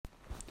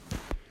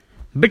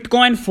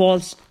Bitcoin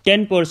falls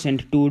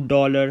 10% to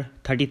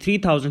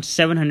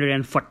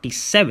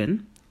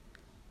 $33,747.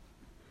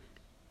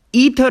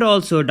 Ether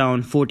also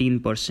down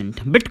 14%.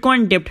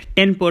 Bitcoin dipped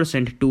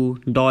 10% to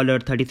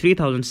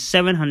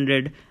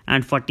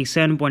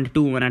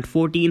 $33,747.21 at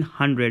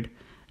 1400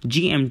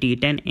 GMT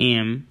 10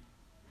 a.m.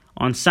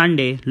 on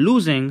Sunday,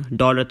 losing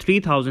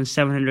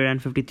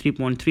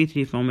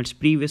 $3,753.33 from its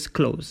previous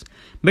close.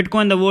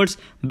 Bitcoin, the world's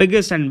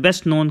biggest and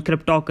best-known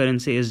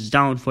cryptocurrency, is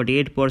down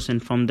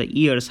 48% from the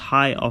year's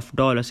high of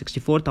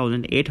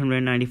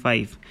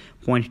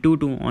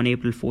 $64,895.22 on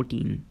April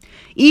 14.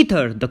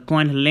 Ether, the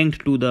coin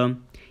linked to the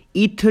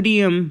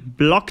Ethereum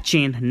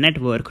blockchain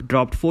network,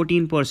 dropped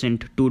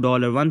 14% to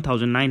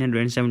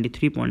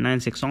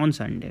 $1,973.96 on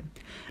Sunday,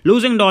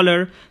 losing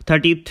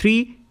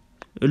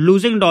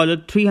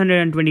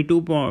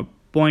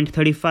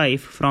 $322.35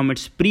 from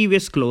its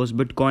previous close.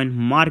 Bitcoin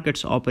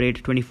markets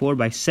operate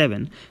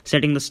 24/7,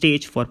 setting the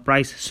stage for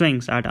price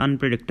swings at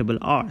unpredictable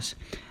hours.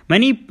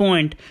 Many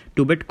point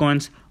to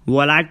Bitcoin's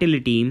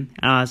volatility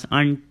as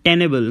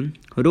untenable,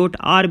 wrote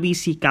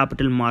RBC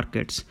Capital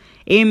Markets'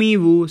 Amy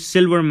Wu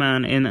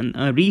Silverman in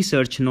a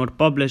research note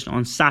published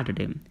on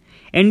Saturday.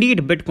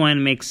 Indeed,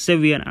 Bitcoin makes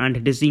severe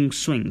and dizzying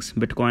swings.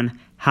 Bitcoin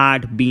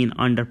had been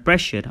under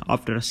pressure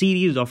after a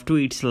series of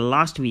tweets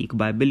last week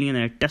by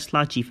billionaire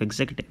Tesla chief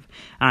executive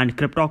and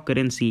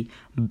cryptocurrency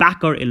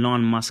backer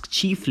Elon Musk,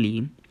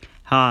 chiefly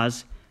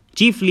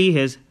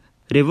his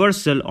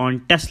reversal on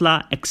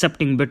Tesla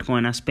accepting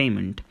Bitcoin as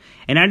payment.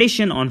 In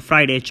addition, on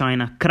Friday,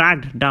 China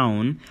cracked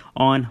down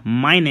on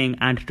mining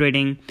and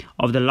trading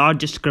of the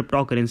largest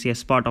cryptocurrency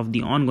as part of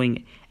the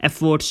ongoing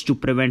efforts to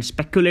prevent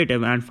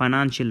speculative and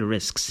financial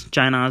risks.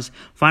 China's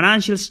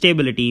Financial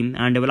Stability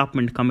and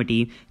Development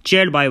Committee,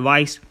 chaired by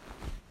Vice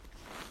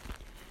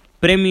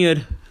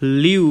Premier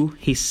Liu,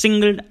 he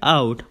singled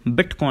out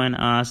Bitcoin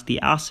as the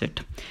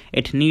asset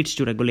it needs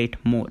to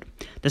regulate more.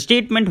 The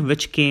statement,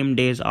 which came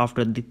days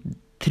after the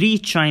three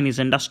Chinese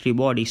industry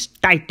bodies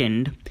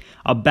tightened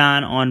a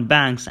ban on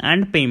banks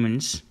and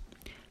payments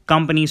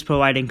companies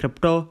providing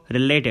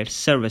crypto-related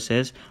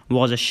services,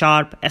 was a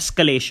sharp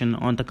escalation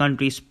on the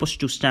country's push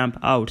to stamp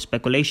out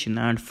speculation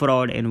and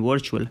fraud in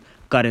virtual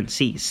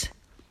currencies.